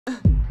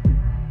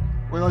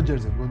ყველა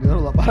ჯერზე მგონია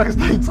რომ ლაპარაკს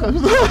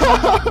დაიწყებს.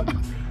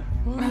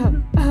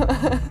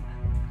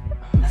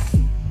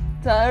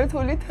 ძალიან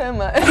რთული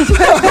თემა.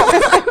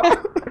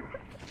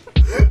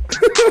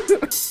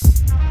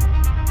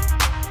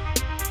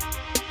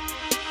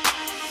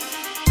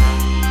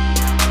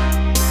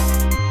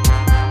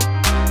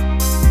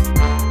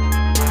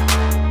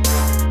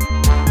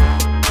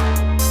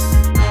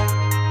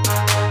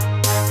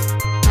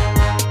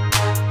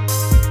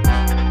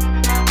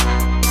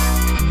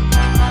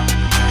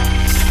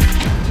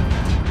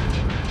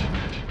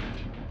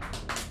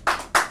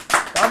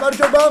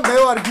 მე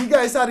ვარ გიგა,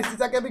 ეს არის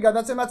ციტაკები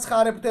გადაცემა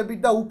ცხარე-ფრთებით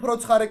და უფრო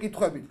ცხარე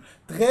კითხვებით.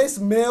 დღეს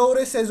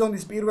მეორე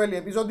სეზონის პირველი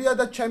ეპიზოდია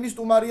და ჩემი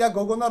სტუმარია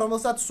გოგონა,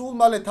 რომელსაც სულ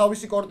მალე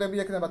თავისი კორტები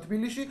ექნება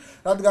თბილისში,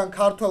 რადგან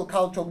ქართველ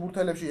ქალ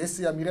ჩოგბურთელებში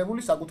ესია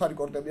მიღებული, საკუთარი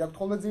კორტები აქვს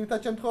ხოლმე ძირითად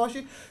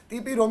შემთხვევაში.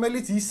 ტიპი,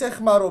 რომელიც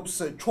ისეხმარობს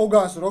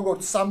ჩოგანს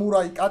როგორც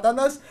სამურაი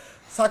კატანას,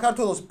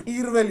 საქართველოს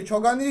პირველი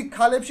ჩოგანი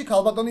ქალებში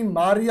ქალბატონი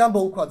მარიამ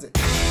ბოლქვაძე.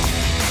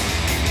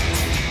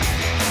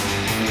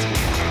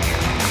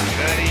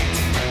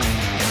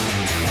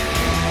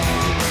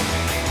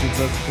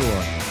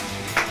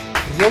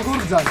 როგორ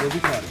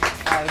გზადებით არის?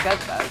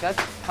 კარგად,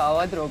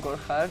 თავად როგორ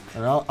ხართ?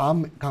 რა ამ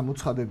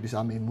გამოცხადების,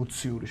 ამ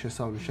ემოციური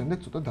შესავლის შემდეგ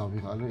ცოტა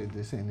დავიღალე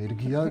ეს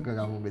ენერგია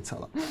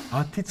გამომეცალა.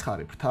 10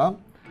 ცხარე ფრთა,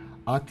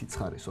 10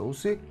 ცხარე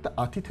სოუსი და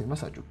 10 თემა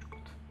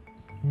საჭურჭუკოთ.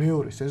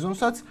 მეორე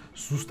სეზონსაც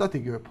ზუსტად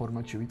იგივე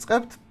ფორმატში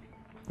ვიწყებთ.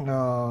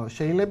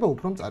 შეიძლება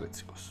უფრო მწარეც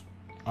იყოს.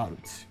 არ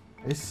ვიცი.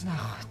 ეს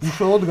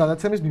უშუალოდ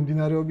გადაცემის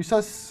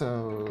მიმდინარეობისას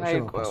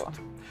შევაფასოთ.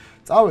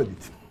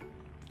 წავედით.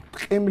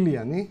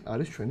 ტყემლიანი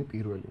არის ჩვენი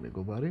პირველი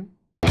მეგობარი.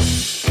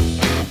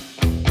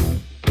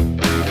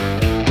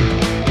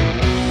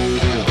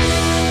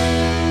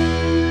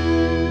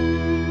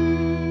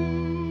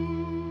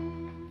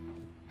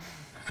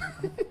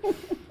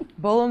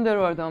 ბოლომდე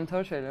რო არ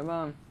დავამთავრე შეიძლება?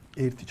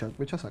 ერთი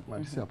ჩაკბეჭა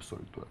საკმარისი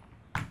აბსოლუტურად.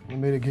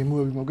 მე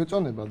გემოები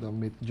მოგეწონება და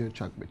მე ჯერ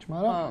ჩაკბეჭ,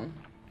 მაგრამ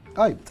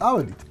აი,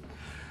 წავედით.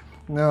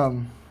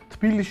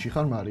 თბილისში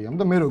ხარ მარიამ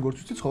და მე როგორც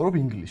ვიცი ცხოვრობ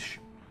ინგლისში.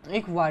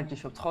 იქ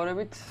ვარჯიშობ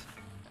ცხოვრებით.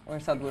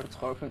 ვერსად ვერ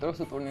ცხოვრობ, იმიტომ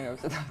რომ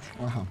ტურნირებზე დავდი.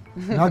 აჰა.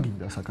 რა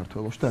გინდა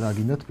საქართველოში და რა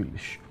გინდა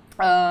თბილისში?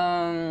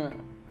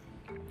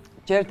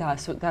 ჯერ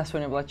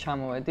დასვენებლად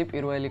ჩამოვედი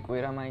პირველი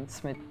კვირა, მაინც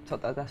მე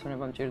ცოტა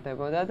დასვენება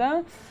მჭირდებოდა და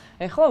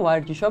ეხლა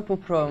ვარჯიშობ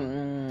უფრო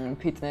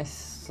ფიტნეს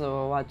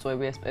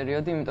ვაწვევი ეს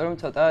პერიოდი, იმიტომ რომ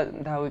ცოტა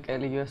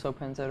დავიკელი US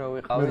Open-ზე რო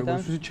ვიყავი და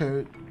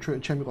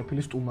ჩემი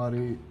ყოფილი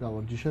სტუმარი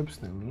გავარჯიშებს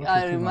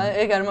ნელა.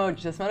 ეგ არ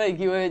მოვარჯიშებს, მაგრამ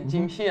იგივე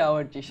ჯიმში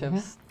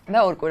ავარჯიშებს.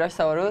 და ორ კვირაში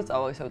სავარაუდოდ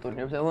წავალ ისევ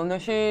ტურნირებზე.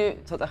 ლონდონში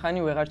ცოტა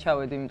ხანი ვეღარ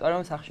ჩავედი, იმიტომ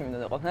რომ სახლში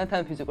მინდოდა ყოფნა,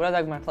 თან ფიზიკურად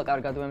აქ მართლა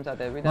კარგად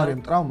ვემზადები და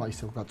მაგრამ ტრავმა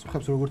ისევ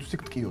გაწუხებს, როგორც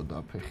ვთქვი, ტკიოდა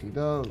ფეხი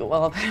და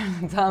ყველაფერი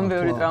ძალიან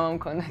ბევრი ტრავმა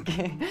მქონდა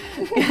კი.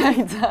 აი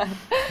ძალიან.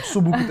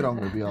 სუბუქი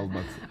ტრავმები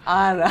ალბათ.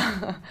 არა.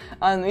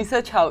 ანუ ისე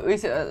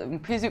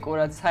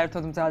ფიზიკურად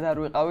საერთოდ მზად არ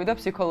ვიყავი და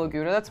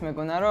ფსიქოლოგიურადაც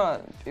მეგონა რომ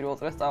პირველ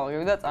წელს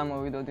წავაგები და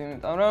წამოვიდოდი,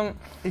 იმიტომ რომ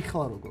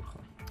ეხლა როგორ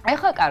ხარ?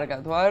 ეხლა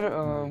კარგად ვარ,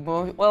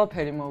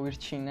 ყველაფერი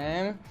მოვირჩინე.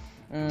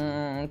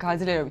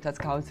 გაძლიერებითაც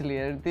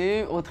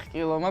გავძლიერდი, 4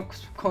 კილო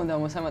მაქვს, მქონდა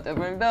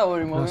მოსამატებელი და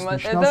 2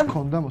 მომიმატე და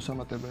მქონდა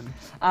მოსამატებელი.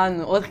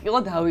 ანუ 4 კილო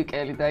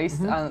დავიკელი და ის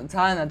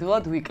ძალიან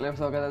ადვილად ვიკლებ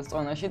ზოგადად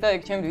წონაში და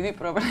ეგ ჩემი დიდი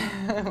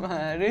პრობლემა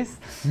არის.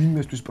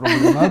 ვინმესთვის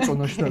პრობლემაა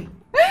წონაში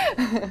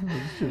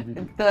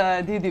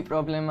და დიდი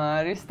პრობლემა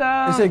არის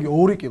და ესე იგი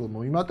 2 კილო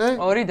მოიმატე?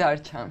 2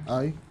 დარჩა.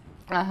 აი.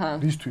 აჰა.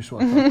 ისთვის ვარ.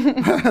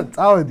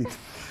 წავედით.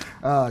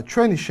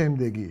 ჩვენი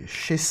შემდეგი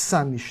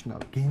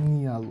შესანიშნავი,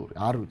 გენიალური,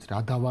 არ ვიცი რა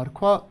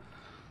დავარქვა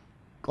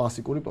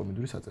კლასიკური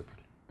პომიდორი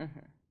საწეფილი.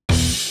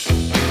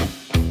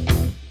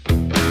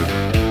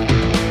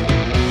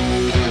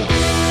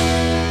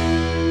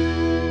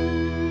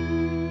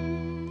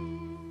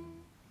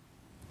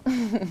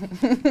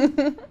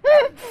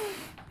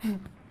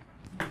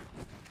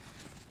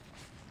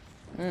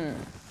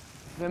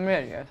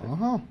 ვემერია.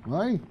 აჰა,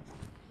 აი.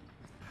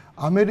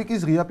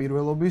 ამერიკის ღია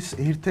პირველობის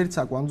ერთ-ერთ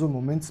საკვანძო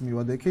მომენტს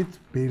მივადექით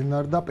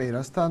ბერნარდა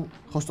პერასთან,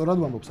 ხო სწორად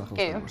ვამბობ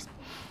სახელმწიფოს?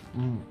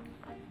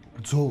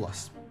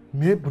 ბრძოლას.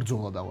 მე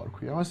ბრძოლა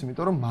დავარქვი ამას,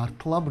 იმიტომ რომ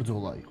მართლა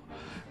ბრძოლა იყო.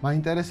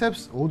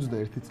 მაინტერესებს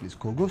 21 წლის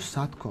გოგო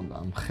სად ქონდა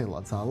ამ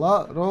ხელა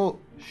ძალა,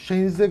 რომ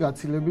შენზე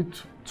გაცილებით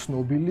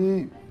ცნობილი,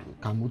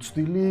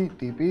 გამოცდილი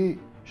ტიპი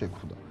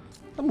შეგვხვდა.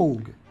 და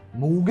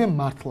მოუგე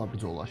მართლა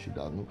ბრძოლაში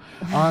და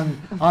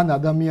ან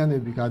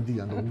ადამიანები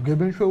გადიან და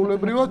უგებენ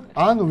შეულებრივად,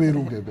 ან ვერ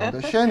უგებენ და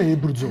შენ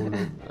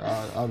ებრძოლე,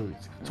 არ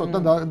ვიცი. ცოტა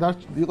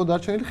იყო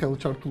დარჩენილი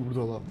ხელჩართულ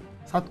ბრძოლა.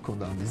 სად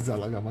ქონდა ამის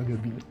ძალა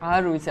გამაგებინა?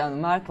 არ ვიცი, ანუ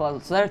მართლა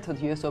საერთოდ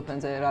US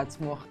Open-ზე რაც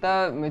მოხდა,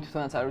 მე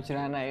თვითონაც არ ვიცი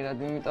რანაირად,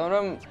 იმიტომ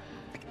რომ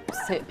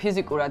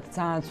ფიზიკურად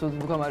ძალიან ცუდ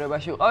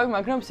მდგომარეობაში ვიყავი,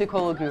 მაგრამ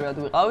ფსიქოლოგიურად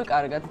ვიყავი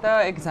კარგად და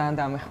ეგ ძალიან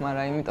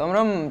დამეხმარა, იმიტომ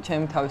რომ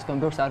ჩემი თავის გონ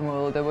ბევრს არ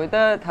მოველოდებოდი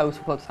და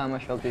თავისუფლად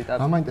თამაშობდი და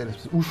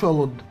მაინტერესებს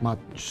უშუალოდ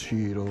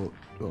მატჩში რომ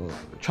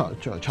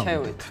ჩავიდეთ.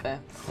 შევიტყე.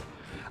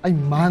 აი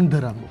მანდ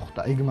რა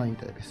მოხდა, ეგ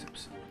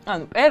მაინტერესებს.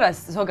 ანუ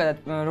პერას ზოგადად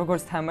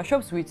როგორც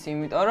თამაშობს ვიცი,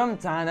 იმიტომ რომ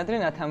ძალიან ადრე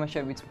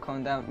ნათამაშებიც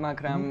მქონდა,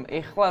 მაგრამ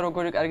ეხლა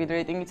როგორი კარგი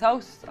რეიტინგიც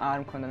აქვს, არ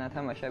მქონდა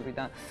ნათამაშები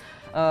და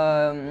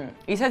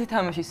ისეთი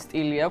თამაშის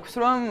სტილი აქვს,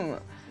 რომ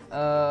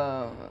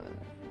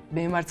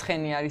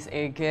მემარცხენე არის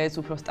ეგეც,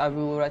 უფრო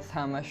სტაბილურად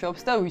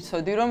თამაშობს და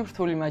ვიცოდი რომ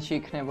რთული მატჩი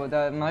იქნებოდა,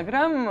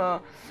 მაგრამ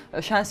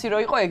შანსი რო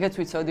იყო ეგეც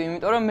ვიცოდი,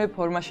 იმიტომ რომ მე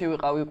ფორმაში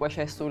ვიყავი უკვე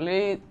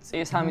შესული,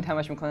 სამი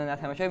თამაში მქონდა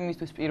ნათამაშები,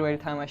 მისთვის პირველი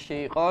თამაში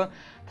იყო,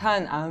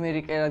 თან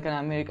რადგან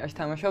ამერიკაში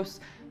თამაშობს,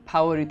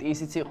 ფავორიტი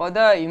ისიც იყო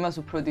და იმას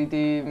უფრო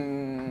დიდი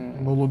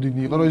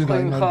მოლოდინი იყო, რომ ის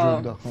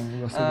გაიმარჯვებდა ხო,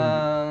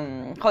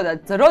 ხო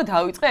და რო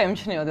დავიწყე,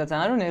 ემჩნეოდა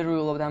ძალიან, რომ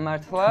ნერვიულობდა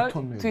მართლა,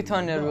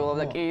 თვითონ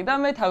ნერვიულობდა კი და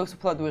მე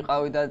თავისუფლად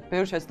ვიყავი და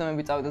ბევრი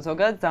შეცდომები წავიდა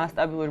ზოგადად, ძალიან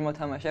სტაბილური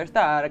მოთამაშე არის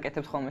და არ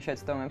აკეთებს ხოლმე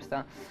შეცდომებს და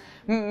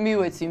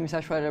მივეცი იმის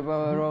საშუალება,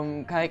 რომ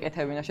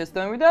გაეკეთებინა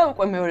შეცდომები და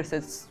უკვე მეორე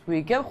სეტს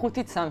ვიგებ,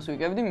 5-3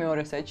 ვიგებდი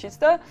მეორე სეტშიც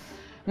და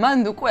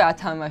მან უკვე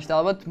ათამაშდა,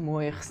 ალბათ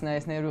მოეხსნა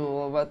ეს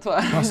ნერვიულობა თუ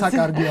არა.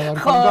 გასაკარგი არ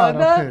ქონდა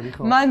არაფერი,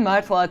 ხო. მან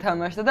მართლა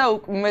ათამაშდა და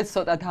მე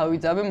ცოტა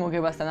დავიძაბე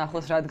მოგებასთან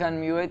ახლოს რადგან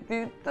მივედი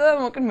და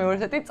მოკლედ მეორე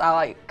სეტი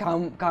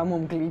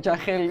გამომგლიჯა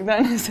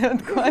ხელიდან ესე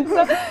ვთქვათ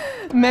და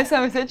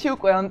მესამე სეტში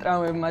უკვე ამ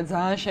ტრამვებმა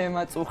ძალიან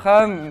შემაწუხა,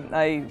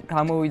 აი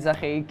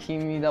გამოვიძახე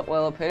იქიმი და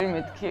ყველაფერი,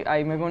 მეთქი,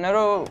 აი მეგონა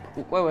რომ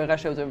უკვე ვეღარ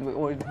შევძლებდი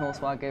 2-0-ს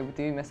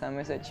ვაგებდი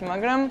მესამე სეტში,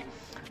 მაგრამ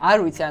არ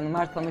ვიცი, ანუ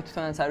მართლა მე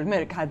თვითონაც არ ვიცი, მე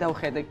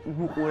გადავხედე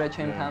ვუყურე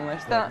ჩემ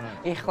თამაშს და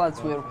ეხლაც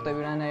ვერ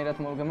ვხვდები რანაირად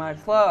მოგე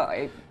მართლა,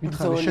 აი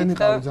მითხარი შენი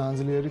ყავი ძალიან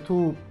ძლიერი თუ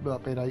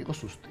პერა იყო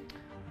სუსტი?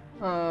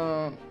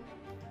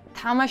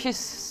 თამაშის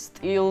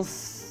სტილს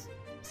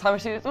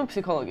სამშობლო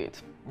ფსიქოლოგიით.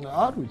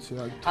 არ ვიცი,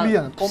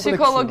 თლიანად კომპლექსურად.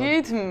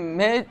 ფსიქოლოგიით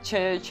მე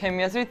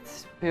ჩემი აზრით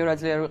ბევრად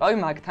ძლიერ ვიყავი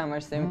მაგ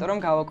თამაშზე, იმიტომ რომ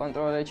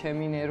გავაკონტროლე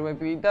ჩემი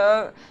ნერვები და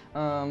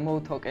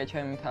მოვთოკე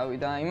ჩემი თავი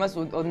და იმას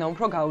ოდნავ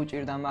უფრო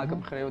გაუჭირდა მაგ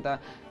მხრივ და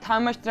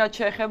თამაშს რაც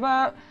შეეხება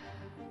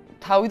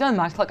თავიდან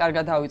მართლა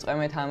კარგად დავიწყე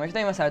მე თამაში და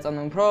იმას არ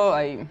წამო უფრო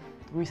აი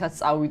ვისაც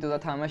წავიდოდა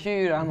თამაში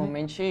რა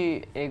მომენტში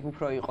ეგ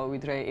უფრო იყო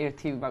ვიდრე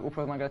ერთი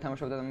უფრო მაგრად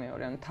თამაშობდა და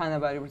მეორე ანუ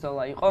თანაბარი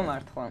ბრძოლა იყო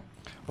მართლა.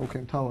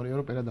 ოკეი, მთავარია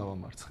რომ პერა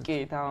დავამარცხეთ. კი,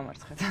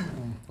 დავამარცხეთ.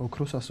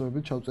 ოქროს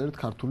ასოებით ჩავწერეთ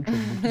ქართული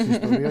ჩოგბურთის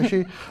ისტორიაში.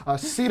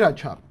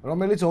 სირაჩა,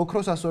 რომელიც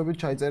ოქროს ასოებით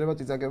ჩაიწერება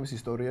წიწაკების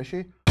ისტორიაში.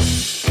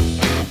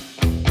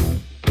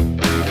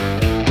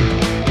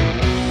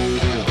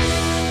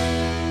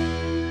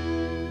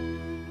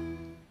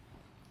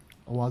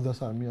 ვაზას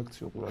არ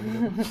მიაქციო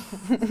ყურადღება.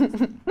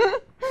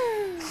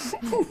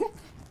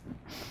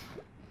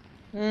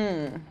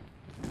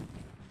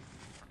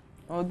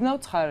 ოდნავ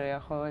ცხარეა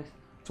ხო ეს?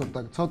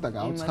 ცოტა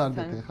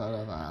გავცხარდეთ ეხლა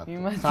რა.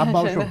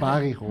 საბავშვო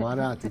ბაღი ხო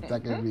არა,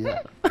 წიწაკებია.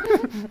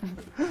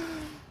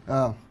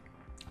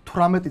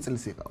 18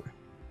 წელს იყავი.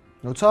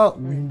 როცა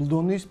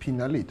უიმბლდონის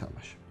ფინალი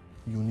ითამაშა.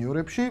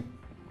 იუნიორებში,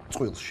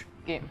 წყვილში.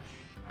 კი.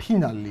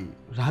 ფინალი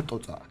რატო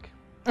წააგე?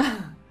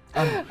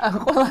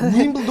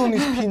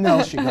 უიმბლდონის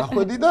ფინალში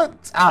გახვედი და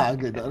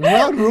წააგე და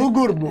რა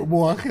როგორ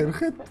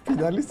მოახერხეთ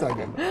ფინალის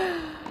წაგება?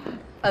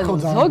 ანუ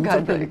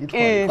ზოგადად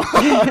კი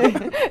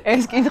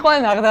ეს კითხვა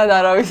ნახდად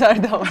არავის არ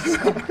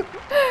დავასვა.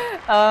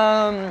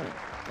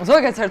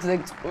 ზოგადად საერთოდ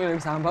ეგ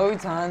წყვილების ამბავი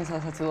ძალიან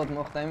სასაცილოდ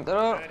მოხდა, იმიტომ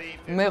რომ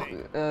მე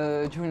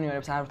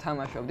ჯუნიორებს არ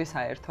ვთამაშობდი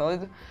საერთოდ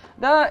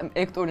და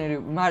ეგ ტურნირი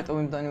მარტო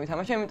უიმბლდონი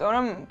ვითამაშე, იმიტომ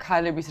რომ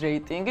ქალების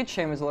რეიტინგით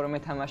შემეძლო რომ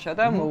ეთამაშა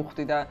და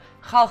მოვხვდი და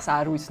ხალხს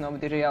არ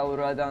ვიცნობდი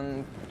რეალურად ან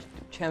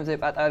ჩემზე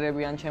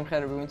პატარები ან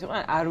ჩემხერები ვინც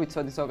იყვნენ, არ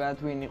ვიცოდი ზოგადად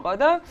ვინ იყო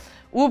და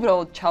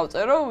უბრალოდ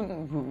ჩავწერო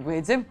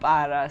ვეძებ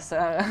პარას.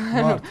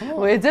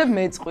 ვეძებ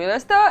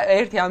მეწყვილეს და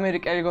ერთი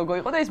ამერიკელი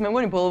გოგო იყო და ის მე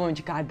მგონი ბოლო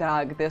მომენტში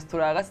გადააგდეს თუ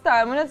რაღაც და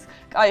ამანაც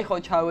კაი ხო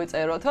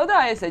ჩავეწეროთო და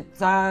აი ესე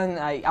ძალიან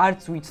აი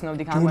არც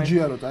ვიცნობდი გამარ.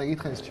 ჯურჯია რო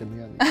წაიკითხა ეს ჩემი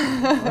ანი.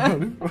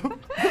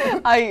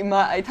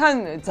 აი თან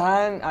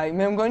ძალიან აი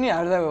მე მგონი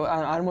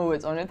არ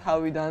მოვეწონე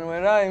თავიდანვე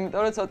რა,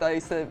 იმიტომ რომ ცოტა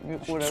ისე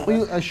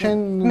მიყურებდა. შენ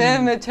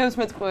მე ჩემს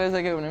მეწყვილეზე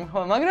გეუბნები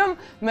ხო, მაგრამ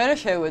მე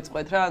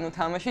შევეწყვეთ რა, ანუ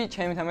თამაში,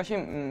 ჩემი თამაში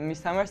მის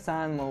თამაშს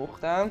ძალიან მოუხდა.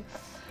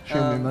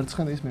 შენ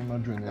მემარცხენე ის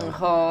მემარჯვენე.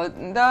 ხო,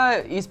 და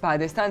ის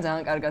ბადესთან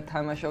ძალიან კარგად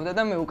თამაშობდა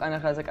და მე უკანა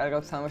ხაზზე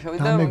კარგად თამაშობდი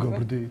და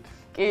დამეგობრდით.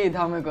 კი,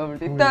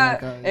 დამეგობრდით და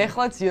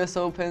ეხლაც US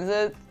Open-ზე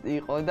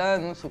იყო და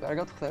ნუ სულ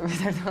კარგად ხვდებით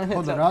ერთმანეთს.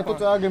 ხო და რატო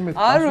წააგე მე?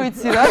 არ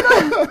ვიცი რატო.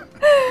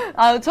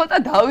 ანუ ცოტა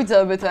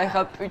დავიძაბეთ, აი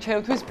ხა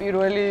ჩემთვის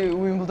პირველი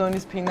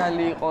უიმბლდონის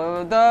ფინალი იყო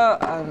და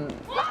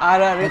არ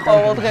არის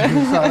ყოველდღე.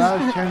 არა,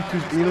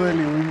 ჩემთვის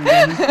პირველი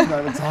უიმბლდონის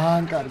ფინალი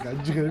ძალიან კარგად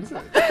ჟღერს.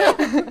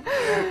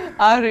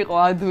 არ იყო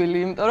ადვილი,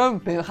 იმიტომ რომ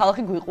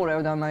ხალხი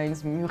გვიყურებდა მაინც,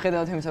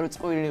 მიუხედავად იმისა, რომ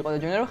წყვილი იყო და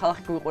ჯუნიორი,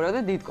 ხალხი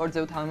გვიყურებდა და დიდ კორტზე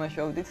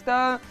ვთამაშობდით და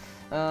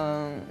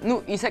ნუ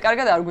ისე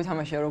კარგად არ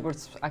გვითამაშია,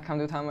 როგორც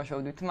აქამდე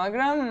ვთამაშობდით,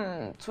 მაგრამ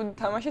ცუდი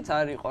თამაშიც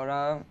არ იყო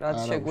რა, რაც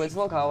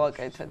შეგვეძლო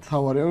გავაკეთეთ.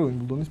 თავარია რომ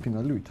უიმბლდონის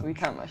ფინალი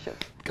ვითამაშეთ.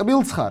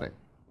 კბილცხარე.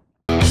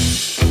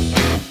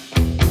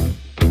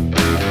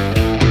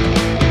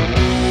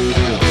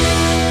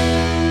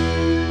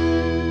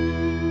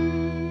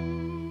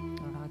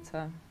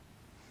 რაღაცა.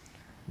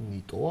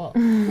 ნიტოა?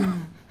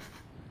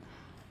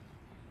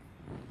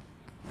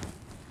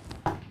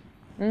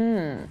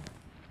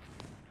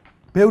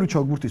 ბევრი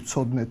ჩოგბურთის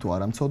მცოდნე თუ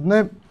არა მცოდნე,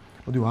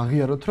 მოდი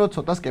ვაღიაროთ, რომ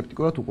ცოტა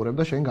სკეპტიკურად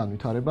უყურებდა შენ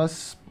განვითარებას,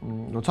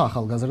 როცა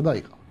ახალგაზრდა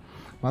იყავ.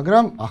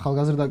 მაგრამ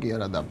ახალგაზრდა კი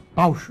არა და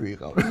ბავშვი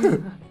იყავ.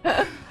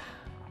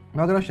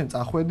 მაგრამ შენ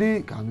წახვედი,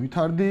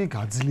 განვითარდი,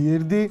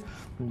 გაძლიერდი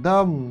და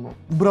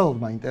უბრალოდ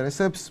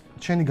მაინტერესებს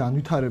შენი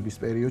განვითარების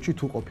პერიოდში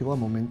თუ ყოფილა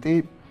მომენტი,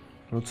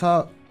 როცა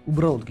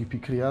უბრალოდ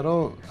გიფიქრია,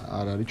 რომ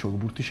არ არის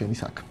ჩოგბურთი შენი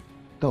საქმე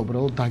და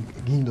უბრალოდ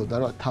გინდოდა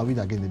რომ თავი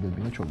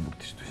დაგენებებინა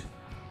ჩოგბურთისთვის.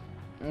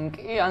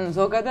 კი, ანუ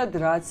ზოგადად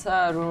რაც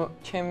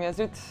ჩემი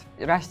აზრით,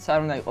 რასაც არ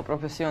უნდა იყო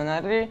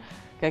პროფესიონალი,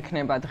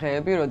 გექნება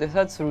დღეები,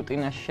 როდესაც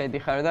რუტინაში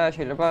შედიხარ და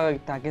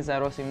შეიძლება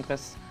დაგეზაროს იმ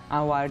დღეს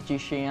ან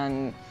ვარჯიში, ან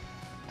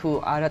თუ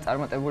არა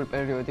წარმატებული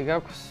პერიოდი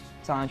გაქვს,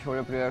 ძალიან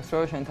ჩვეულებრივია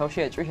რომ შენ თავში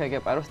ეჭვი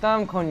შეგეპაროს და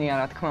მქონია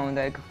რა თქმა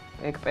უნდა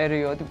ეგ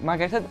პერიოდი.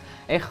 მაგალითად,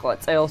 ეხლა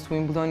წელს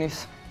უიმბლდონის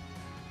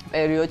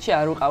პერიოდში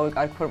არ ვიყავი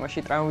კარგ ფორმაში,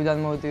 ტრამვიდან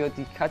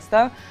მოვიდიოდი იქაც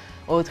და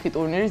 4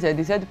 ტურნირი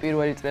ზედიზედ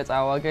პირველი წრე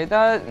წავაგე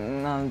და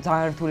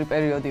ძალიან რთული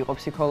პერიოდი იყო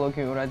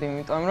ფსიქოლოგიურად,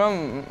 იმიტომ რომ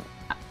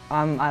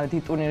ამ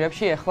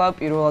ტურნირებში ეხლა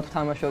პირველად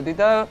ვთამაშობდი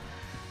და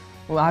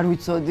არ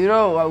ვიცოდი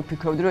რომ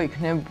ვფიქრობდი რომ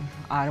იქნებ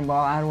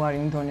არ ვარ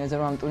იმ დონეზე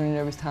რომ ამ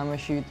ტურნირების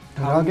თამაში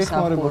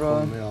გავიხმარებო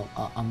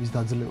ამის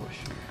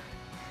დაძლევაში.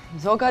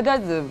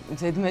 ზოგადად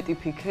ზედმეტი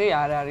ფიქრი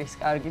არ არის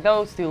კარგი და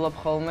ვცდილობ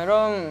ხოლმე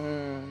რომ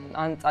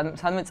ან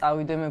სადმე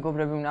წავიდე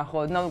მეგობრები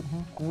ვნახოთ და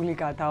გული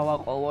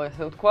გადავაყოლო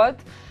ესე ვთქვათ.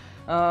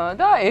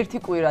 და ერთი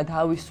კვირა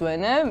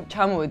დავისვენე,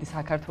 ჩამოვედი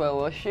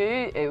საქართველოში,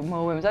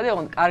 მოვემზადე,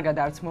 ოღონდ კარგად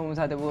არც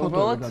მომზადებულა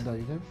უბრალოდ. ფოტოები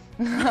გადაიღე?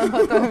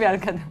 ფოტოები არ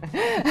გადაიღე.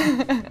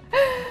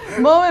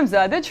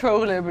 მოვემზადე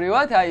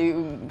ჩვეულებრივად, აი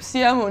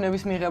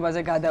სიამოვნების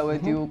მიღებაზე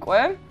გადავედი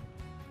უკვე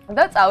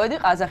და წავედი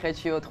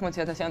ყაზახეთში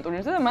 80,000-იან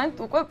ტურნირზე და მან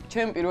უკვე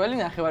ჩემი პირველი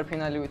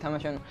ნახევარფინალი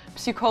ვითამაშე. ანუ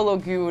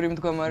ფსიქოლოგიური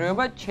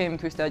მდგომარეობა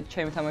ჩემთვის და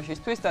ჩემი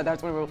თამაშისთვის და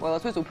დარწმუნებული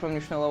ყველასთვის უფრო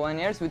მნიშვნელოვანი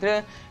არის, ვიდრე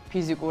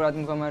ფიზიკურად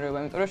მდგომარეობა,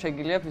 იმიტომ რომ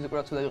შეგიძლია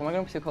ფიზიკურად ცუდად იყო,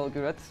 მაგრამ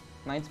ფსიქოლოგიურად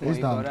მაინც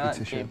მოიგო რა.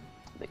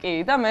 კი,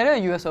 და მე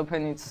US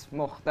Open-იც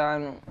მოხდა,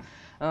 ანუ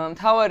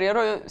მთავარია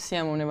რომ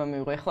სიამოვნება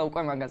მივიღო. ეხლა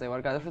უკვე მაგაზე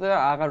ვარ გადავშვა და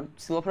აღარ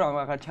ვცდილობ რომ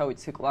აღარ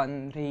ჩავიციკლო ან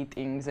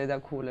რეიტინგზე და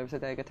ქულებზე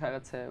და ეგეთ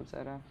რაღაცეებზე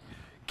რა.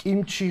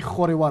 კიმჩი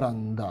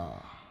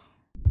ხორევარანდა.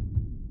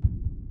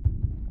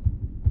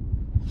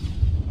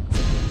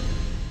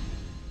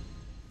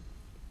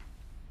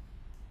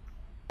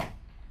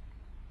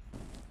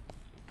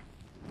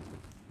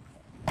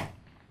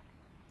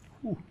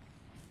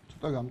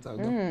 და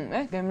გამწევდა.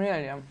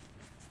 გემრიალია.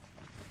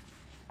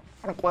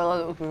 ყველა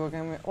უკვე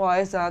გემრია.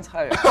 ეს ძალიან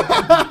ცხარია.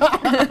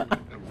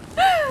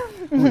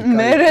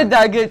 მერე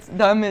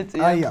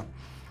დამეწია. აია.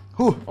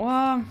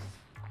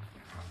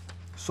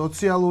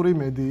 სოციალური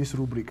მედიის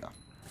რუბრიკა.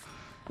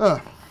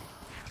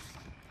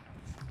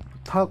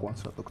 თაყვანს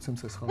რატო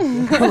გცემს ეს ხალხი?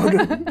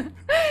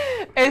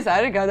 ეს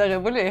არის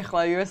გადაღებული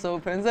ეხლა US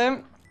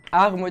Open-ზე.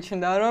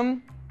 აღმოჩნდა რომ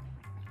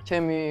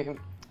ჩემი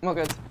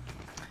მოგეთ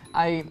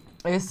აი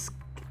ეს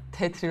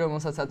თეთრი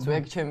რომელსაც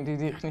ეგ ჩემი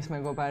დიდი ხნის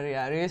მეგობარი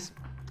არის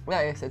და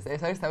ეს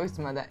არის თავის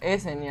ძმა და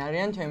ესენი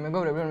არიან ჩემი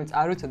მეგობრები რომლებიც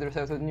არ ვიცოდი რომ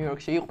საერთოდ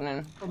ნიუ-იორკში იყვნენ.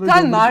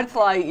 თან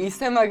მართლა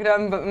ისე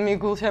მაგრამ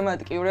მიგულ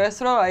შემატკივრეს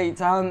რომ აი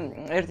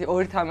ძალიან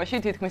ორი თამაში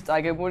თითქმის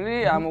წაგებული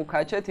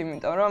ამოვქაჩეთ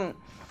იმიტომ რომ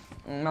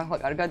მართლა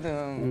კარგად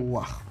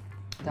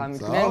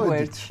დამიდგნენ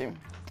გვერდში.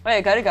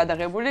 ეგ არის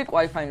გადაღებული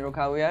qualifying რო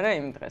გავიარე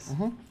იმ დღეს.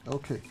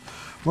 ოკეი.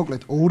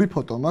 მოკლედ ორი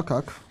ფოტო მაქვს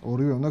აქ,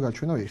 ორივე უნდა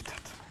გაჩვენო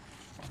ერთად.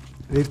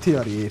 ერთი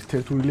არის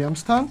ერთ-ერთ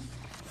უილიამსთან.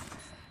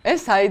 ეს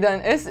საიდან?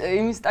 ეს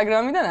იმ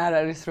ინსტაგრამიდან არ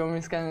არის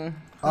რომისგან?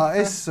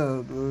 ეს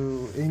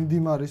ენდი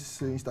მარის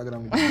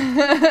ინსტაგრამიდან.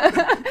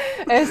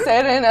 ეს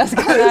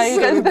ერენასგან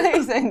აიღეს და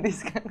ის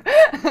ენდისგან.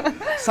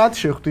 სად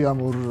შეხვდი ამ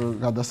ორ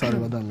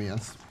გადასარევ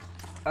ადამიანს?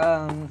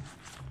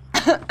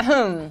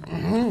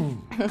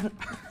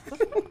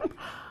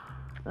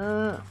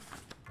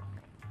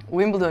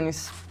 უიმბლდონის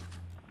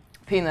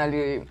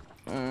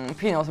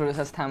ფინალს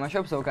როდესაც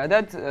თამაშობ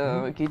ზოგადად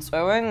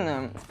გიწევენ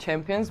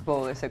Champions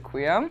Bowl ესე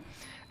ქვია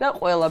და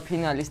ყველა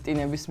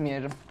ფინალისტინების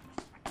მიერ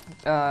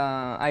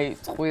აი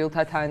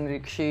წყვილთა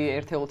თანრიგში,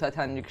 ერთეულთა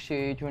თანრიგში,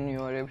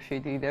 ჯუნიორებში,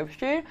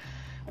 დიდებში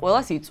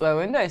ყველას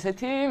იწევენ და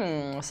ესეთი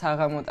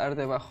საღამო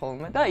ტარდება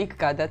ხოლმე და იქ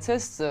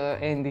გადაცეს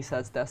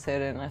ენდისაც და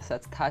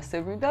სერენასაც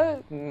თასები და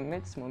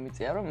მეც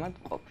მომიწია რომ მათ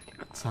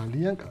ყოფილიყო.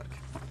 ძალიან კარგი.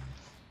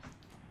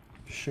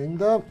 შენ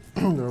და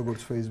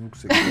როგორც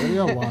Facebook-ზე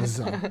გერია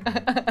ვაზა.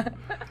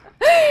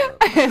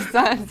 ეს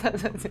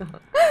ძალიან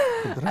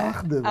რა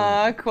ხდება?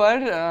 აქ ვარ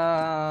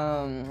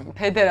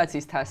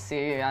ფედერაციის თასი,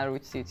 არ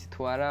ვიცი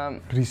თუ არა.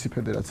 რისი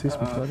ფედერაციის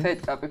მითხარი?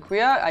 ფედკაპი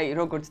ქვია, აი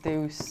როგორც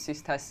დევისის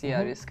თასი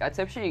არის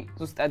კაცებში,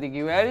 ზუსტად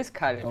იგივე არის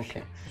ქალებში.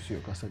 всё,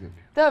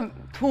 გასაგებია. და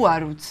თუ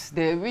არ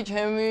ვცდები,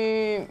 ჩემი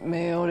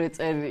მეორე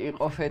წელი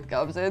იყო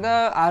ფედკაპზე და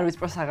არ ვიცი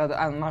პროსაღად,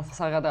 ან მართლა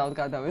საღადაოდ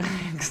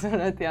გადავიღე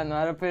ზურათი, ანუ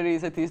არაფერი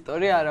ისეთი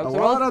ისტორია არ აქვს,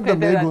 რომ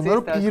ფედერაციის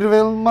რომ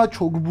პირველმა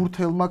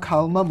ჩოგბურთელმა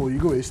ქალმა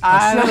მოიგო ეს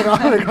თასი, რა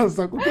არის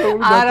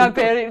განსაკუთრებული?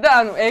 არაფერი და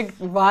ანუ ეგ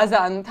ვაზა,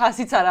 ანუ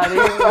თასიც არ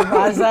არის,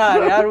 ვაზა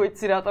არის, არ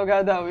ვიცი რატო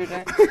გადავიღე.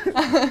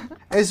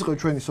 ეს იყო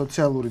ჩვენი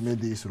სოციალური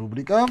მედიის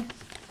რუბრიკა.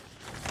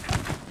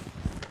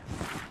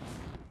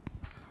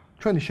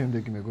 ჩვენი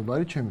შემდეგი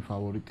მეგობარი, ჩემი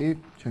ფავორიტი,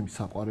 ჩემი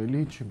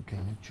საყვარელი, ჩემი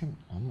გენი, ჩემი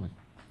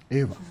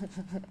ევა.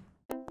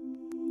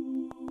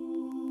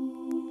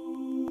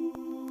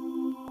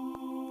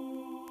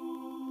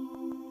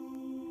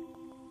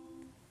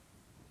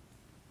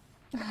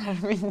 არ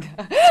მინდა.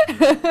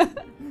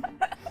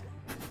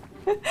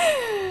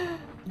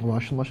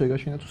 ვაშლმა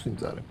შეგაშინა თუ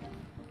სიმწარე?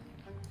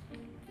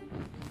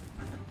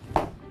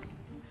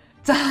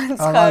 ძალიან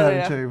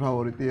ცხარეა. ჩემი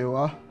ფავორიტი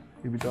ევა,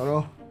 იმიტომ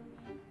რომ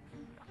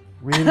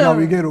ვინ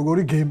გავიგე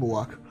როგორი გემო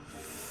აქვს.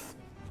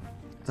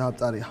 ძალიან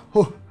წარია.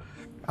 ხო,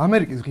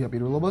 ამერიკის ღია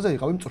პირველობაზე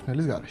იყავი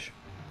მწვრთნელის გარეშე.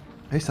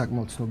 ეს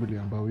საკმაოდ ცნობილი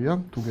ამბავია,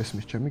 თუ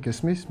გესმის ჩემი,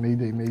 გესმის,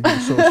 Mayday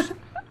sauce.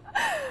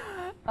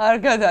 არ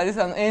გადადის,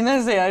 ანუ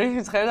ენაზე არის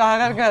ვიწყებ და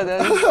აღარ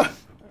გადადის.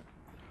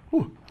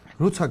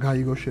 როცა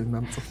გაიგო შენმა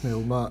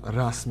მწვრთნელმა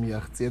რას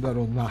მიაღწია და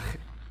რომ ნახე.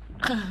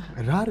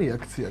 რა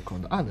რეაქცია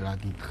ქონდა? ან რა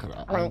გითხრა?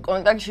 ანუ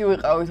კონტაქტში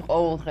ვიყავით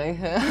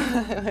ყოველდღე.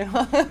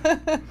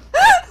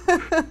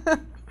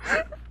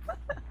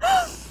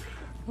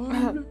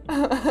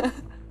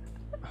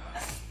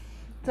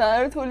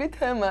 ძალიან რთული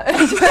თემაა.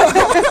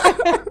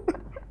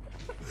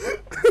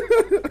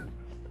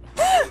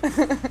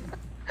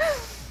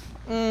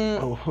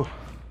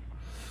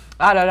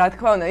 არა, რა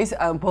თქმა უნდა, ის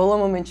ბოლო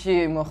მომენტში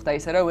მოხდა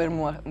ისე, რომ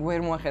ვერ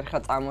მოახერხა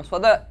წამოსვლა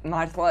და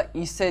მართლა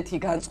ისეთი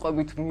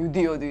განწყობით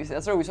მივდიოდი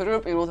ისეც, რომ ვიცოდი,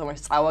 რომ პირველ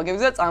თამაშს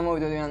წავაგებდი და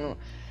წამოვიდოდი, ანუ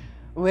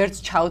ვერც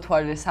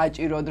ჩავთვალე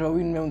საჭიროდ, რომ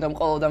ვინმე უნდა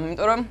მყოლოდა,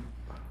 იმიტომ რომ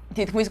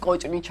თითქმის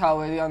კოჭნი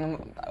ჩავედი, ანუ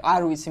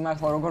არ ვიცი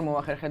მართლა როგორ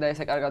მოახერხე და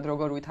ესე კარგად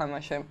როგორ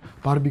ვითამაშე.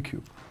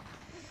 ბარბიკიუ.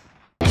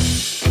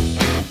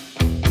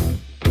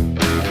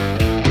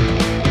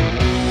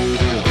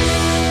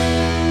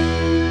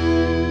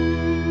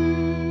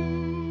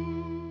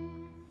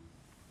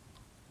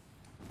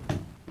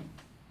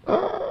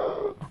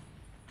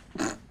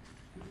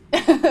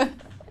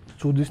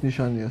 ცუდის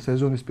ნიშანია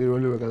სეზონის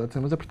პირველივე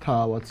გადაცემაზე ფრთა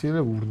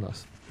ავაციერე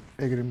ურნას.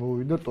 ეგრე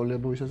მოვიდა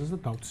ტოლებოვისასაც და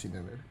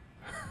დავცინე მე.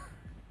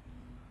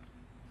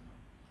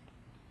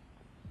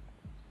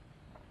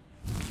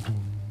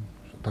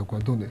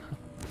 დაგვადონე ხა.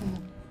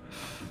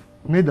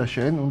 მე და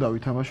შენ უნდა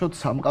ვითამაშოთ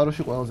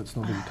სამყაროში ყველაზე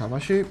ცნობილი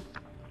თამაში.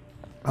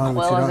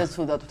 ყველაზე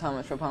ცუდა თუ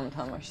თამაშობ ამ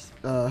თამაშს.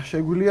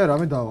 შეგვიძლია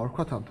რამე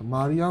დავარქვათ ამთან.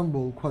 მარიამ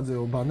ბოლქვაძე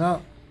ობანა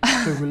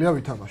შეგვიძლია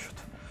ვითამაშოთ.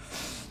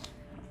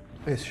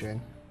 ეს შენ.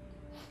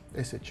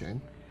 ესე შენ.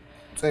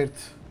 წერთ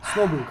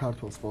ცნობილ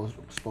ქართულ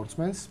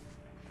სპორტსმენს.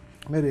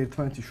 მე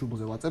ერთმანეთის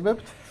შუბლზე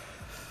ვაწებებთ.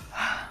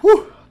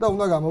 და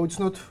უნდა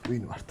გამოვიცნოთ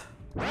ვინ ვართ.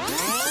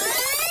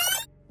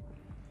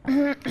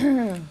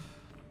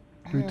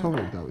 ვითომ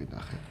ვერ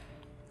დავინახე.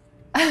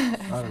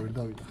 არა ვერ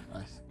დავინახე.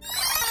 აი ეს.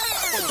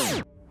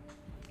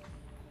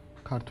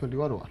 ქართველი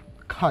ვარ ვარ?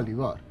 ქალი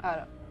ვარ?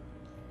 არა.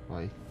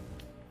 აი.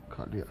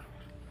 ქალი არ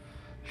ვარ.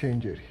 შენ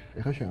ჯერი.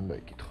 ეხლა შენ უნდა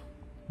იკითხო.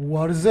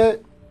 უარზე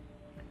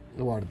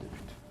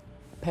ვარდებით.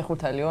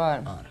 ფეხბურთელი ვარ?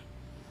 არა.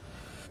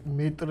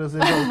 მეტრზე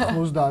და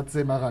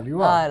 90-ზე მაღალი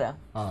ვარ? არა.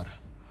 არა.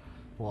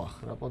 ვახ,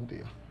 რა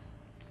პონტია.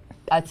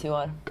 კაცი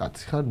ვარ?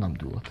 კაცი ხარ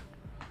ნამდვილად.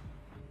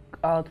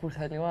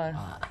 კალათბურთელი ვარ?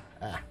 არა.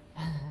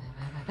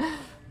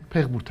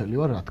 ფეხბურთელი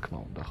ვარ, რა თქმა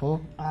უნდა, ხო?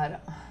 არა.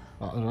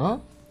 არა?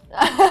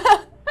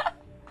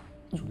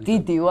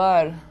 დიდი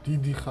ვარ?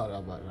 დიდი ხარ,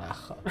 აბა რა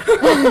ხარ?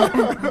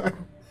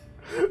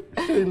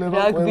 შეიძლება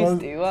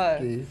რაგბისტი ვარ?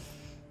 კი.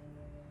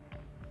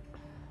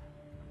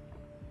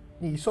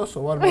 ისოსო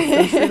ვარ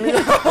მოწესილი.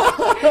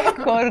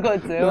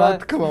 გორგოძე რა ვარ?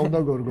 თქმა უნდა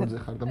გორგოძე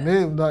ხარ და მე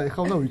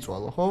ეხლა უნდა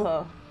ვიწვალო, ხო? ხო.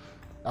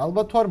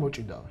 ალბათ თუ არ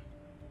მოჭიდავ.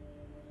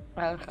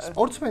 არ ხარ.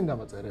 სპორტსმენი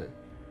დამაწერე.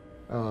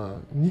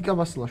 ნიკა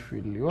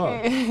ბასილაშვილი ვარ?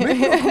 მე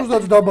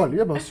 90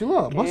 დაბალია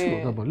ბასილა? ბასილა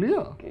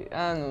დაბალია? კი,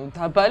 ანუ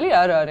დაბალი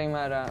არ არის,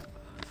 მაგრამ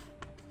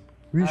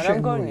ვინ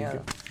შემოიგე?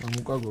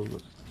 მოკა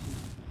გორგოძე.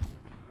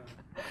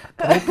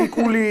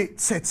 ტროპიკული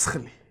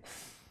ცეცხლი.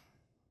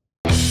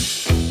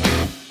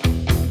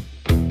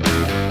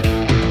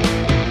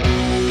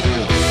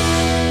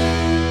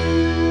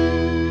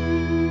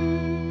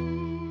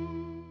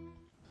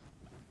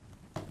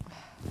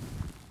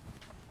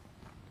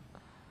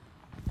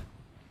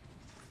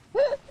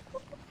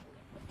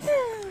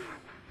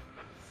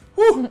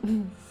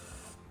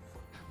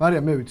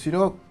 მარიამ, მე ვიცი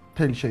რომ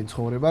მთელი შენი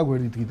ცხოვრება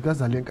გვერდით გიდგა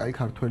ძალიან კაი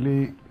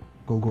ქართველი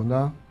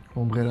გოგონა,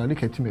 მომღერალი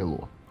ქეთი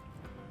მელოა.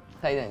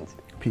 საიდან იცი?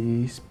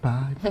 Peace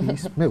by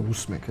peace. მე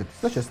უსმე ქეთის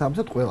და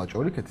შესაბამისად ყველა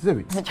ჭორი ქეთიზე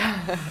ვიცი.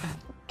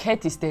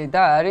 ქეთის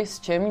დედა არის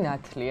ჩემი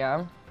ნათლია.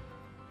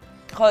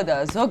 ხო და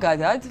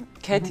ზოგადად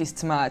ქეთის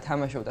ძმა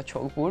თამაშობდა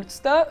ჩოგბურთს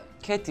და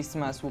ქეთის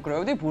ძმას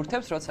უგროვდი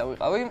ბურთებს, როცა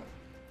ვიყავი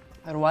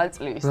 8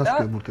 წლის და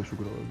რა ბურთებს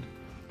უგროვდი?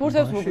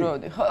 ბურთებს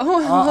უგროვდი, ხო,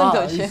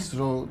 ლონდონში. ის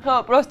რო ხო,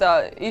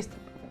 просто ის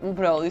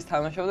უბრალოდ ის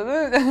თამაშობდა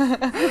და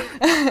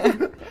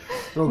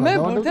მე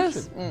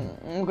ბურთებს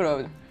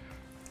უგროვდი.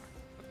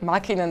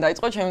 მაქინან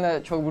დაიწყო ჩემი და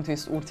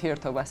ჩოგბურთის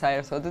ურთიერთობა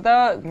საერთოდ და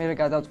მე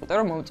გადავწყვიტე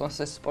რომ მოვწონს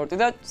ეს სპორტი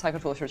და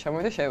საქართველოში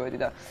ჩამოვიდე შევედი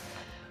და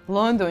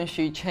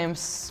ლონდონში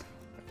ჩემს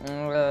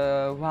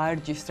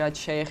ვარჯიშს რაც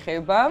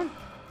შეეხება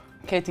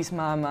კეთის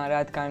მამა,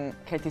 რადგან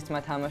კეთის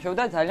ძმა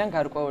თამაშობდა, ძალიან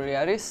გარკვეული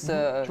არის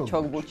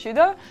ჩოგბურთში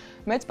და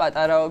მეც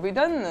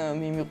პატარაობიდან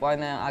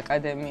მიმიყვანა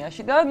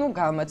აკადემიაში და ნუ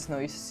გამაცნო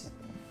ის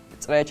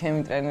წრე ჩემი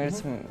ტრენერიც,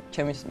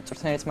 ჩემი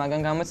მწვრთნელიც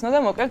მაგან გამაცნო და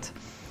მოკლედ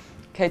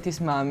კეთის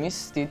მამის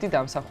დიდი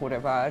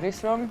დამსახურება არის,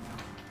 რომ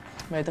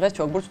მე დღეს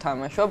ჩოგბურთს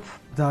ვთამაშობ.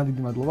 ძალიან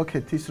დიდი მადლობა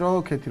კეთის, რომ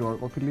კეთი რო არ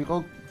ყოფილიყო,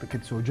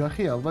 კეთის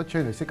ოჯახი ალბათ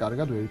შენ ესე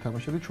კარგად ვერ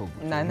ითამაშებდი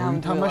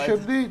ჩოგბურთს.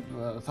 თამაშებდი,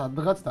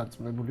 სადღაც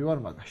დარწმუნებული ვარ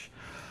მაგაში.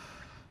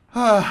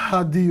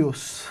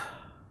 Adios.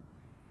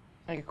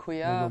 Ai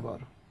kuya.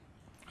 მეგობარო.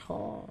 ხო,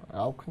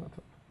 ავქნათ.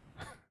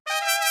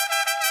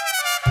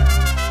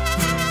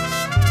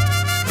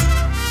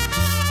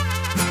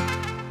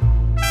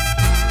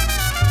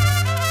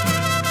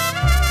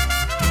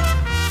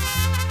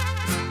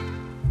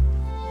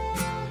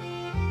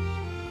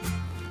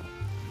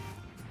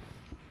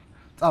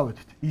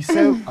 წავედით.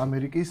 ისევ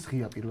ამერიკის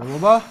ღია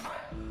პირველობა.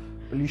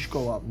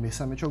 პლიშკოვა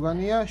მესამე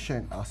ჩოგანია,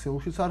 შენ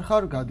ასეულშიც არ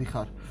ხარ,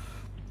 გადიხარ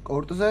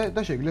კორტზე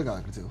და შეგიძლია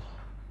გააგრძელო.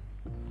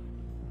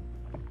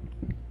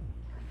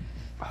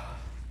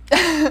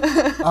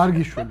 არ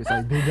გიშვების,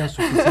 აი დედას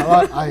უხიცავა,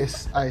 აი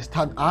ეს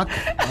თან აქ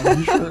არ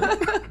გიშვები.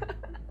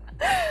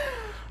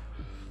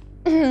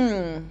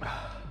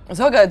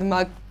 ზოგადად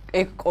მაგ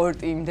ეგ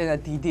კორტი იმდენად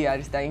დიდი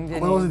არის და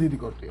იმდენად ყველაზე დიდი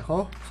კორტია, ხო?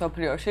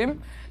 სოფლიოში.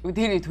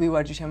 დილით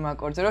ვივარჯი ჩემ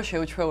კორტზე, რომ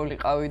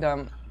შევჩვეულიყავი და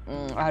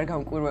არ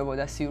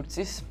გამკვირვებოდა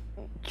სივრცის.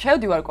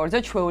 შევდივარ კორტზე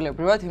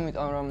ჩვეულებრივად,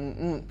 იმიტომ რომ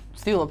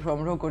ვცდილობ რომ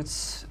როგორც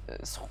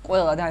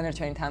ყველა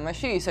დანარჩენი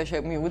თამაში,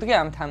 ისე მივუდგე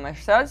ამ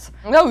თამაშსაც.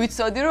 და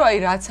ვიცოდი რომ აი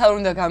რაც არ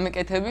უნდა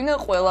გამეკეთებინა,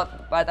 ყველა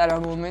პატარა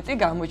მომენტი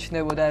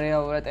გამოჩნდებოდა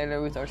რეალურად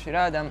ტელევიზორში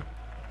რა და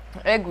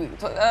ეგ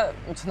ცოტა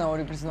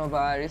უცნაური გრძნობა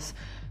არის.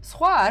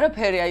 სხვა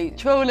არაფერი, აი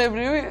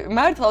ჩვეულებრივი,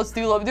 მართლა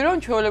ვცდილობდი რომ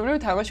ჩვეულებრივი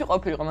თამაში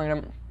ყოფილიყო,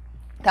 მაგრამ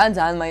თან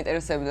ძალიან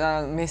მაინტერესებდა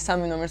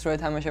მესამე ნომერს რო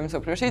ეთამაშე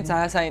მსოფლიოში,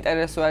 ძალიან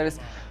საინტერესო არის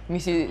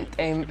მისი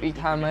ტემპი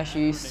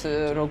თამაშის,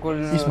 როგორ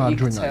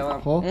იქცევა.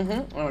 ხო?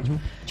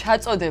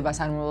 ჩაწოდებას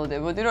არ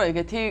მოლოდებოდი, რომ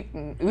ეგეთი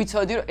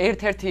ვიცოდი, რომ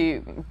ერთ-ერთი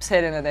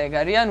სერენა და ეგ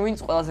არიან, ვინც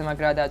ყველაზე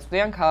მაგრად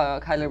აწვდიან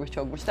ქალების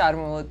ჩოგბურთს და არ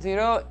მოლოდი,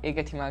 რომ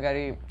ეგეთი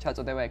მაგარი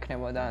ჩაწოდება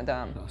ექნებოდა და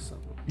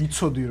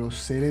იცოდი რომ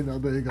სერენა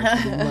და ეგ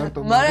არის მარტო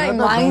მაგრამ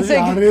მაინც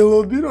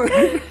არელოდი რომ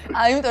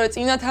აი იმიტომ რომ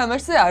წინა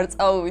თამაშზე არ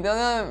წავიდა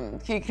და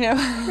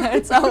იქნება არ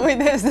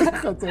წავიდეს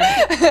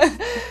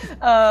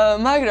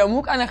მაგრამ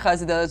უკანა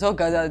ხაზი და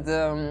ზოგადად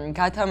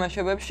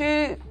გათამაშებებში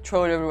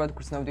ჩვეულებრივად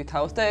გრძნობდი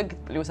თავს და ეგ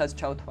პლუსაც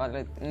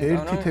ჩავთვალე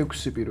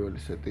 1-6 პირველი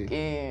სეტი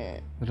კი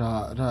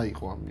რა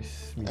იყო ამის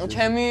მიზეზი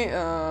ჩემი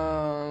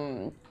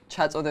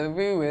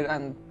ჩაწოდებები ვერ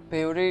ან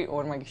ბევრი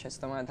ორმაგი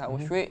შეცდომა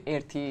დავუშვი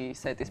ერთი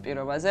სეტის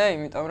პირობაზე,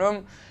 იმიტომ რომ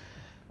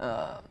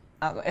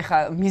ეხა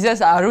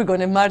მიზეზს არ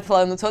ვიგონე მართლა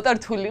ნუ ცოტა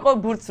რთული იყო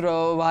ბურთს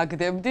რო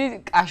ვაგდებდი,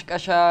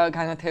 კაშკაშა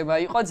განათება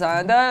იყო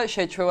ძალიან და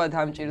შეჩვევა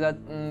დამჭირდა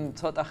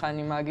ცოტა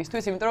ხანი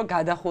მაგისთვის, იმიტომ რომ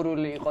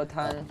გადახურული იყო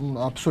თან.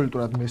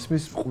 აბსოლუტურად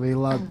მესმის,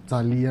 ყველა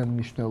ძალიან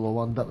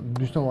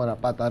მნიშვნელოვანი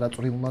პატარა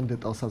წვრილმან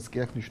დეტალსაც კი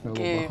აქვს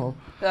მნიშვნელობა, ხო?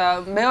 და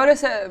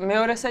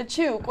მეორე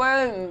სეტში უკვე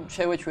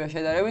შევეჩვია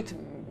შედარებით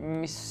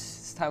მის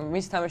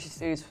თამაშის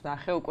სტილიც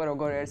ვნახე უკვე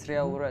როგორ არის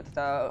რეალურად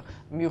და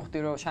მივხვდი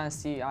რომ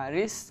შანსი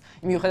არის.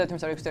 მიუხედავად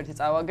იმისა რომ 6-1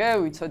 წავაგე,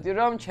 ვიცოდი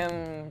რომ ჩემ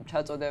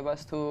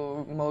ჩაწოდებას თუ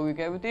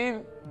მოვიგებდი,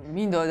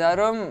 მინდოდა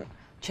რომ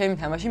ჩემი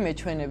თამაში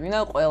მეჩვენებინა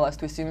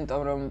ყველასთვის,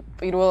 იმიტომ რომ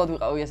პირველად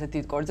ვიყავი ასეთ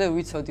დიდ კორტზე,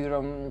 ვიცოდი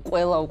რომ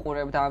ყველა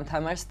უყურებდა ამ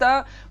თამაშს და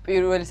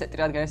პირველი სეტი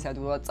რადგან ეს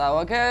ადვილად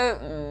წავაგე,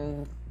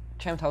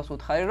 ჩემ თავს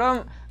ვუთხარი რომ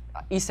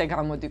ისე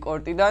გამოდი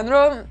კორტიდან,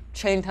 რომ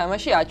შენ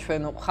თამაში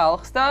აჩვენო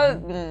ხალხს და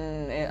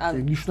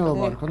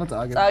ნიშნულობა არ ქონდა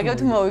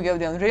წააგებთ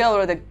მოვიგებდი. ან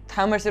რეალურად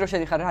თამაში რო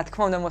შედიხარ, რა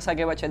თქმა უნდა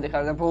მოსაგებად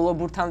შედიხარ და ბოლო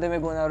ბურთამდე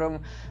მეგონა რომ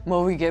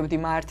მოვიგებდი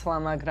მართლა,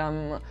 მაგრამ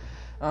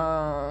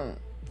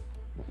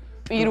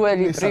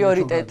პირველი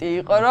პრიორიტეტი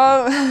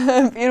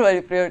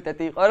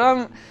იყო რომ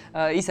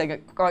ისე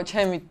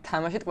ჩემი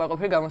თამაშით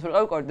კმაყოფილი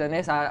გამოსულიყავი კორტიდან.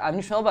 ეს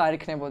მნიშვნელობა არ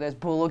იქნებოდა, ეს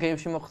ბოლო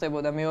გეიმში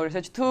მოხდებოდა მეორე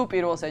სეტში თუ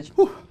პირველ სეტში.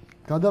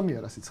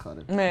 გადამიარა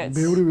სიცხარე.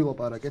 ბევრი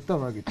ვილაპარაკეთ და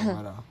მაგითო,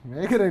 არა.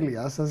 მეგრელი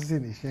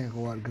ასასინი შენ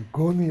ხო არ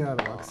გგონი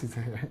არა აქ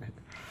სიცე.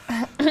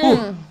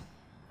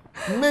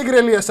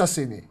 მეგრელი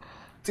ასასინი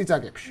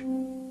ციცაკებში.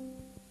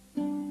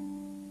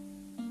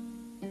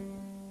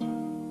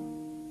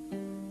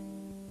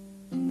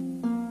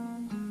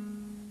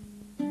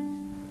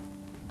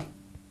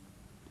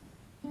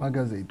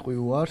 მაგაზე იტყვი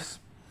უარს.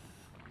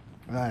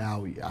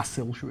 რავი,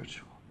 ასეულში ვერ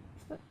შევა.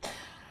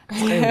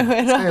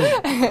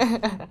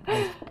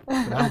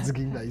 რაც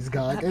გინდა ის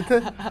გააკეთე.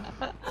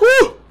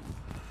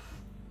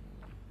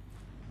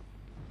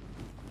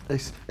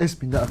 ეს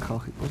მინდა აქ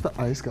ხალხი იყოს და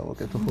აი ეს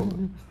გავაკეთო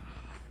ხოლმე.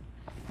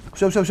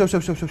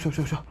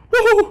 შევ.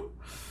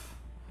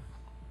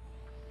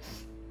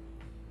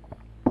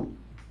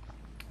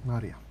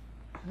 მარიამ.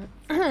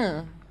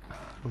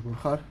 როგორ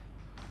ხარ?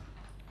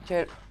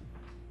 ჯერ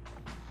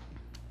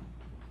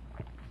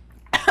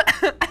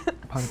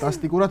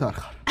ფანტასტიკურად არ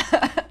ხარ.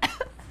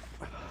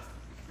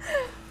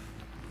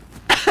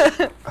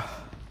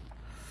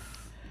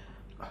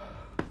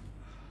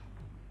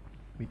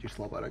 მიჭირს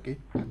ლაპარაკი.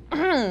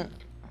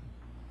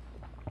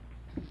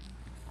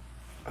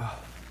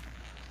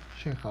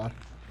 შენ ხარ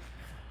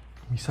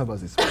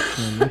მისაბაზის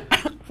მწნელი.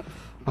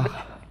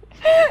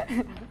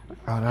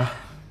 არა.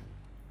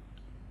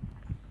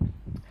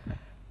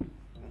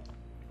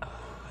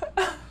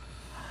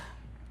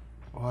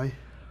 აი.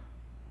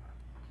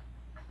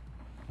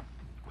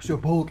 всё,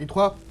 ბოლო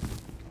კითხვა,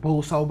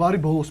 ბოლო საუბარი,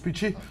 ბოლო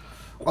სპიჩი,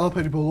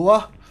 ყველაფერი ბოლოა.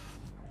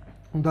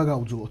 უნდა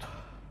გავძულოთ.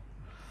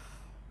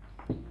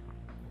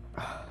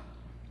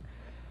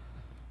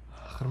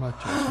 ხრმად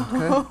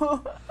ჩავთქე.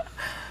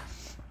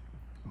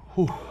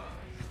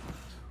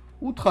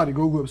 უთხარი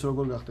გოგოებს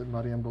როგორ გახდეთ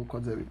მარიამ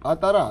ბოლქვაძეები?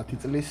 პატარა 10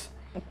 წლის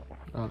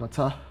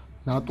რაღაცა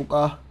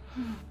ნატუკა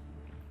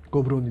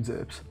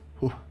გობრონიძეებს.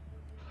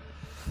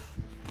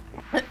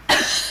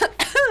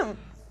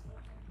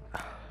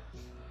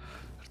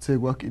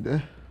 რცეგვა კიდე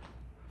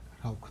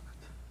რა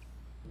ვქნათ?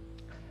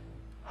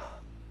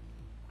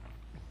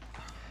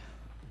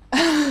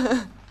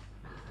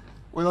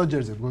 ყველა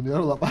ჯერზე მგონია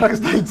რომ ლაპარაკს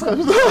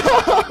დაიწყებს.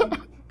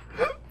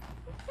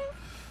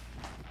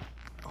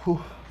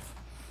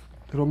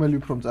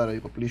 რომელი უფრო მწარე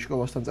იყო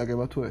პლიშკოვასთან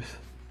წაგება თუ ეს?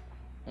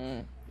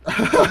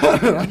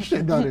 რა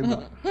შედარება?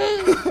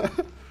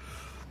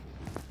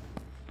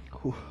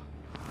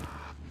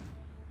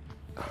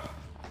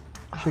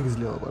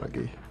 შეგიძლია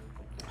ლაპარაკი?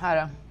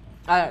 არა,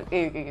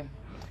 კი.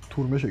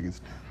 თურმე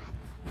შეგიძლია.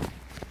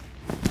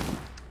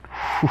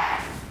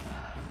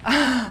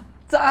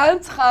 ძალიან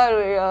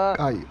ცხარია.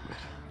 კაი.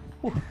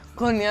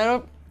 გონია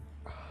რომ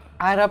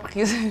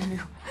არაფხიზელი.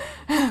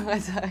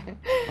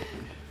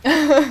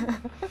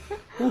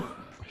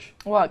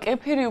 ვა,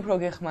 კეფირი უფრო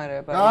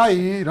გეხმარება.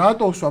 აი,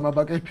 რატო ვსვამ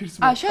აბა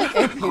კეფირს? შენ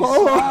კეფირს.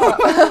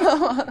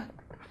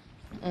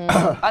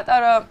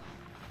 პატარა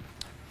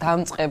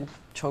დამწყებ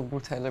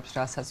ჩოგბურთელებს,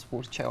 რასაც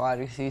ვურჩევ,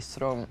 არის ის,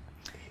 რომ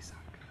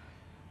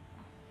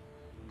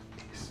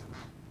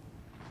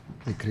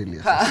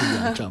ეკრილია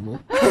სასიამოვნო ჭამო.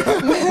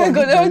 მე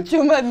მგონია რომ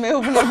ჯუმად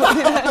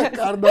მეუბნებოდი რა.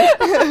 კარდა.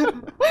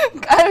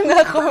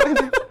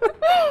 კარნახობდი.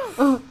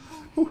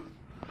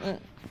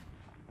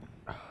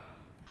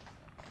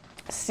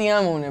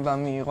 სიამოვნება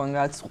მიიღონ,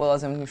 რაც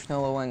ყველაზე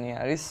მნიშვნელოვანი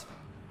არის.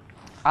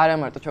 არა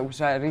მარტო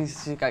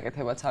ჩოგბურთის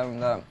გაკეთებაც არ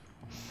უნდა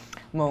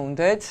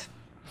მოუნდეთ.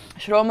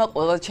 შრომა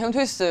ყველა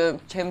ჩემთვის,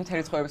 ჩემი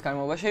მთელი ცხოვრების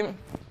განმავლობაში,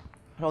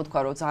 რა ვთქვა,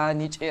 რომ ძალიან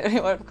ნიჭიერი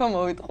ვარ, თქვა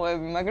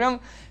მოვიტყუები, მაგრამ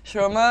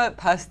შრომა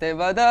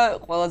ფასდება და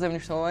ყველაზე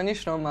მნიშვნელოვანი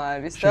შრომა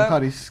არის და შენ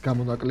ხარ ის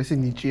გამონაკლისი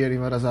ნიჭიერი,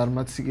 მაგრამ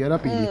ზარმაცი კი არა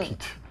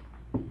პირიქით.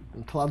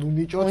 თლად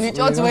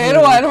უნიჭოც ვერ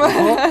ვარ.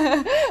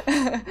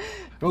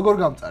 როგორ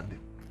გამწარდი?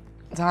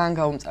 ძალიან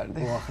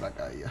გავუმწარდი. ოახრა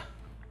კაია.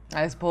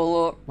 აი ეს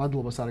ბოლო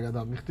მადლობას არ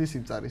გადამიხდი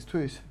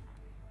სიმწარისთვის.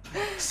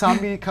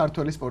 3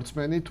 ქართველი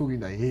სპორტსმენი თუ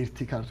გინდა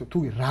 1 ქართველი, თუ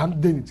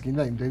რამდენიც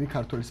გინდა იმდენი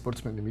ქართველი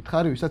სპორტსმენი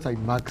მითხარი, ვისაც აი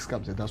მაგს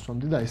კაბზე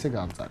დასვამდი და ესე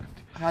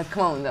გაამწარებდი. რა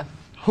თქმა უნდა.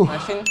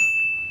 მაშინ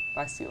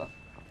პასილა.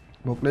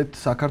 მოკლედ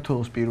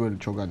საქართველოს პირველი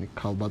ჩოგანი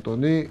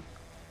ქალბატონი,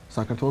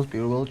 საქართველოს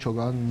პირველ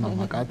ჩოგან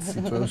მამაკაცს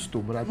იწვევს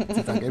სტუმრად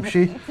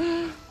ციტაკებში.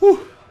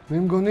 მე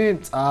მგონი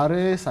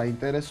მწარე,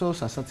 საინტერესო,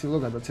 სასაცილო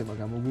გადაცემა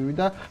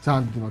გამოგვივიდა.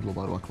 ძალიან დიდი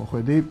მადლობა რომ აქ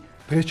მოხვედი.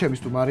 დღეს ჩემი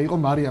სტუმარი იყო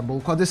მარიამ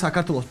ბოლქვაძე,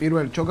 საქართველოს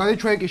პირველი ჩოგანი.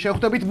 ჩვენ კი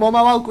შევხვდებით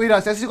მომავალ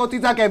კვირას. ეს იყო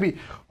ციტაკები.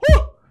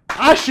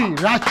 აში,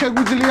 რა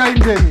შეგვიძლია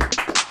იმდენი?